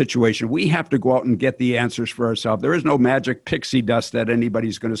situation. We have to go out and get the answers for ourselves. There is no magic pixie dust that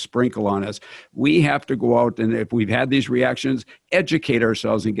anybody's going to sprinkle on us. We have to go out, and if we've had these reactions, educate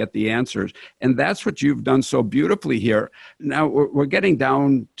ourselves and get the answers. And that's what you've done so beautifully here. Now, we're getting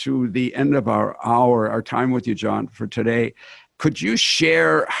down to the end of our time with you, John, for today. Could you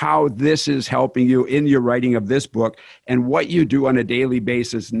share how this is helping you in your writing of this book and what you do on a daily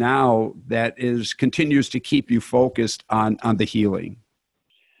basis now that continues to keep you focused on the healing?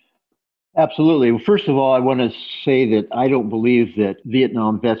 Absolutely. Well, first of all, I want to say that I don't believe that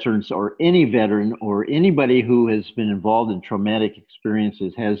Vietnam veterans or any veteran or anybody who has been involved in traumatic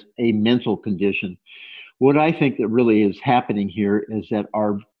experiences has a mental condition. What I think that really is happening here is that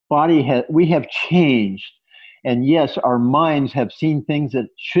our body we have changed. And yes, our minds have seen things that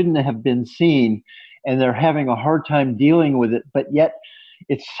shouldn't have been seen, and they're having a hard time dealing with it. But yet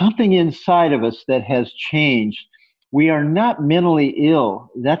it's something inside of us that has changed. We are not mentally ill.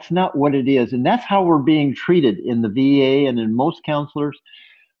 That's not what it is. And that's how we're being treated in the VA and in most counselors.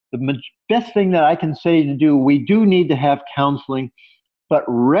 The best thing that I can say to do, we do need to have counseling, but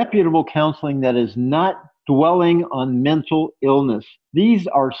reputable counseling that is not dwelling on mental illness. These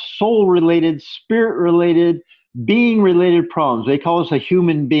are soul-related, spirit-related, being-related problems. They call us a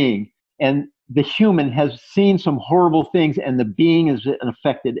human being. And the human has seen some horrible things, and the being is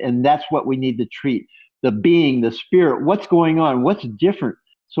affected, and that's what we need to treat. The being, the spirit, what's going on, what's different.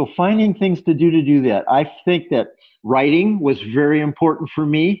 So finding things to do that. I think that writing was very important for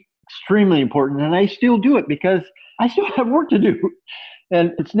me, extremely important, and I still do it because I still have work to do.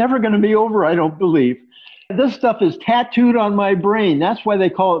 And it's never going to be over, I don't believe. This stuff is tattooed on my brain. That's why they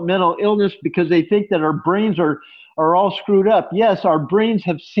call it mental illness, because they think that our brains are all screwed up. Yes, our brains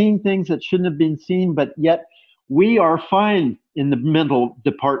have seen things that shouldn't have been seen, but yet we are fine in the mental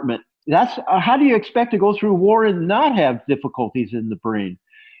department. That's how do you expect to go through war and not have difficulties in the brain?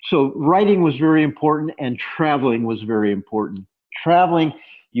 So writing was very important, and traveling was very important. Traveling,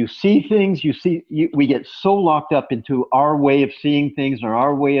 you see things, we get so locked up into our way of seeing things or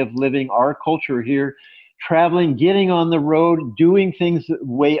our way of living, our culture here. Traveling, getting on the road, doing things the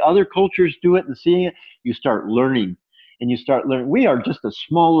way other cultures do it and seeing it, you start learning. And you start learning. We are just a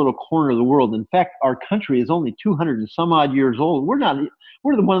small little corner of the world. In fact, our country is only 200 and some odd years old. We're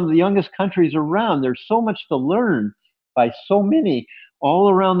one of the youngest countries around. There's so much to learn by so many all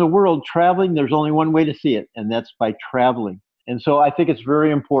around the world. Traveling, there's only one way to see it, and that's by traveling. And so I think it's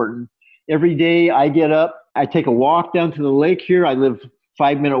very important. Every day I get up, I take a walk down to the lake here. I live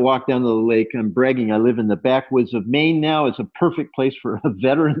 5-minute walk down to the lake. I'm bragging. I live in the backwoods of Maine now. It's a perfect place for a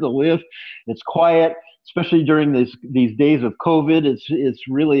veteran to live. It's quiet, especially during these days of COVID. It's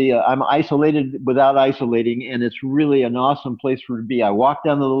really, I'm isolated without isolating, and it's really an awesome place for it to be. I walk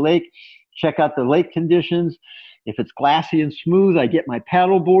down to the lake, check out the lake conditions. If it's glassy and smooth, I get my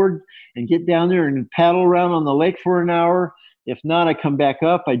paddle board and get down there and paddle around on the lake for an hour. If not, I come back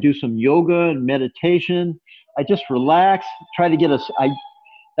up. I do some yoga and meditation. I just relax, try to get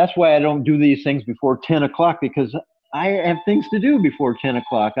that's why I don't do these things before 10 o'clock, because I have things to do before 10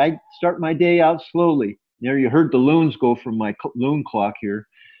 o'clock. I start my day out slowly. There, you heard the loons go from my loon clock here.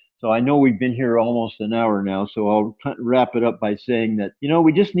 So I know we've been here almost an hour now, so I'll wrap it up by saying that,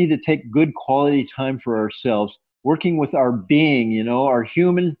 we just need to take good quality time for ourselves, working with our being. Our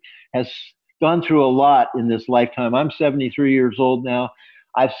human has gone through a lot in this lifetime. I'm 73 years old now.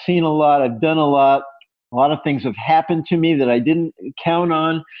 I've seen a lot. I've done a lot. A lot of things have happened to me that I didn't count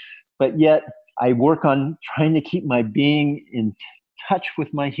on, but yet I work on trying to keep my being in touch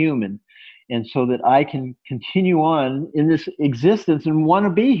with my human, and so that I can continue on in this existence and want to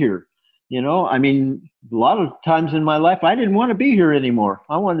be here. I mean, a lot of times in my life, I didn't want to be here anymore.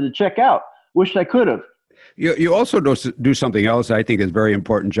 I wanted to check out. Wished I could have. You also do something else I think is very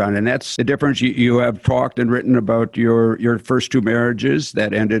important, John, and that's the difference. You have talked and written about your first two marriages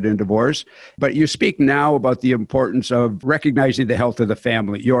that ended in divorce, but you speak now about the importance of recognizing the health of the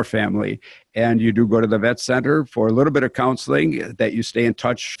family, your family, and you do go to the vet center for a little bit of counseling, that you stay in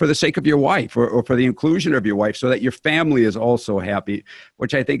touch for the sake of your wife or for the inclusion of your wife, so that your family is also happy,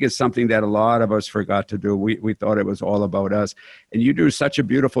 which I think is something that a lot of us forgot to do. We thought it was all about us. And you do such a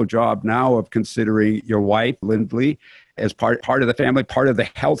beautiful job now of considering your wife, Lindley, as part of the family, part of the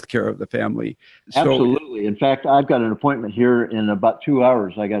health care of the family. Absolutely. In fact, I've got an appointment here in about 2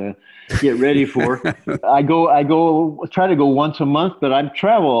 hours I got to get ready for. I try to go once a month, but I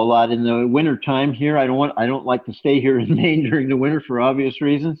travel a lot in the winter time here. I don't like to stay here in Maine during the winter for obvious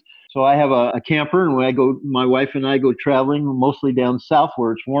reasons. So I have a camper, and my wife and I go traveling mostly down south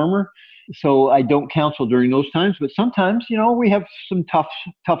where it's warmer. So I don't counsel during those times, but sometimes, we have some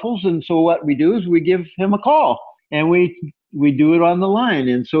tuffles. And so what we do is we give him a call and we do it on the line.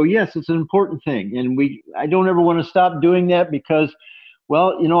 And so, yes, it's an important thing. And I don't ever want to stop doing that because,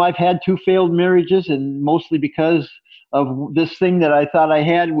 well, I've had 2 failed marriages, and mostly because of this thing that I thought I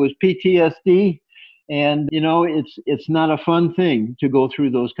had was PTSD. And, it's not a fun thing to go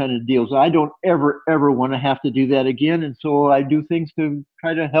through those kind of deals. I don't ever want to have to do that again. And so I do things to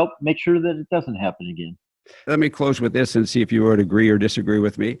try to help make sure that it doesn't happen again. Let me close with this and see if you would agree or disagree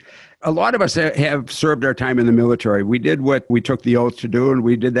with me. A lot of us have served our time in the military. We did what we took the oath to do, and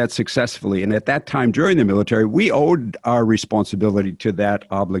we did that successfully. And at that time during the military, we owed our responsibility to that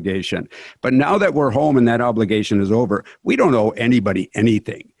obligation. But now that we're home and that obligation is over, we don't owe anybody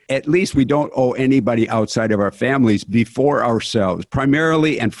anything. At least we don't owe anybody outside of our families before ourselves.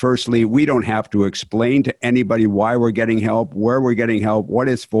 Primarily and firstly, we don't have to explain to anybody why we're getting help, where we're getting help, what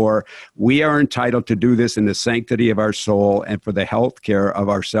it's for. We are entitled to do this in the sanctity of our soul and for the health care of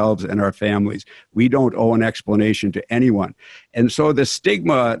ourselves and our families. We don't owe an explanation to anyone. And so the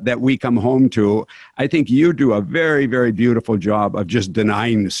stigma that we come home to, I think you do a very, very beautiful job of just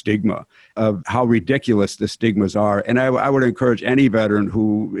denying the stigma of how ridiculous the stigmas are. And I would encourage any veteran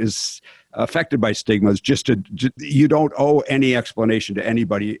who is affected by stigmas you don't owe any explanation to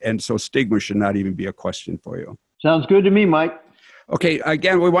anybody. And so stigma should not even be a question for you. Sounds good to me, Mike. Okay,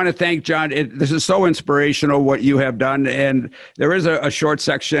 again, we want to thank John. This is so inspirational what you have done. And there is a short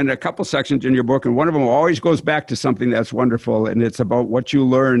section, a couple sections in your book, and one of them always goes back to something that's wonderful. And it's about what you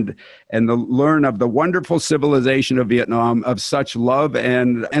learned and learn of the wonderful civilization of Vietnam, of such love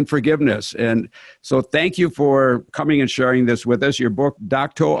and forgiveness. And so thank you for coming and sharing this with us. Your book,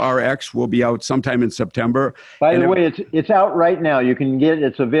 Docto RX, will be out sometime in September. By the way, it's out right now. You can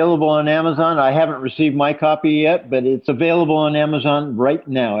it's available on Amazon. I haven't received my copy yet, but it's available on Amazon right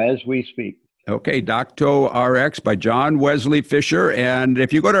now as we speak. Okay, Docto RX by John Wesley Fisher. And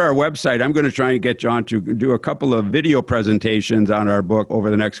if you go to our website, I'm going to try and get John to do a couple of video presentations on our book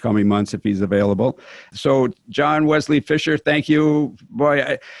over the next coming months if he's available. So John Wesley Fisher, thank you.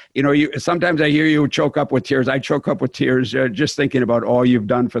 Boy, sometimes I hear you choke up with tears. I choke up with tears just thinking about all you've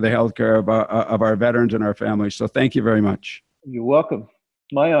done for the healthcare of our veterans and our families. So thank you very much. You're welcome.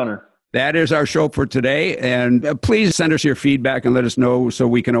 My honor. That is our show for today. And please send us your feedback and let us know so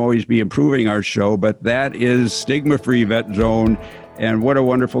we can always be improving our show. But that is Stigma Free Vet Zone. And what a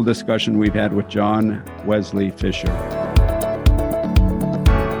wonderful discussion we've had with John Wesley Fisher.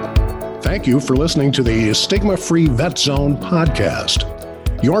 Thank you for listening to the Stigma Free Vet Zone podcast.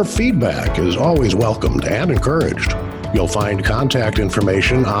 Your feedback is always welcomed and encouraged. You'll find contact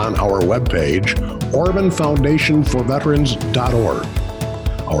information on our webpage, OrbanFoundationForVeterans.org.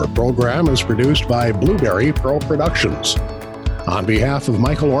 Our program is produced by Blueberry Pro Productions. On behalf of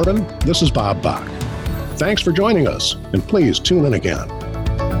Michael Orban, this is Bob Bach. Thanks for joining us, and please tune in again.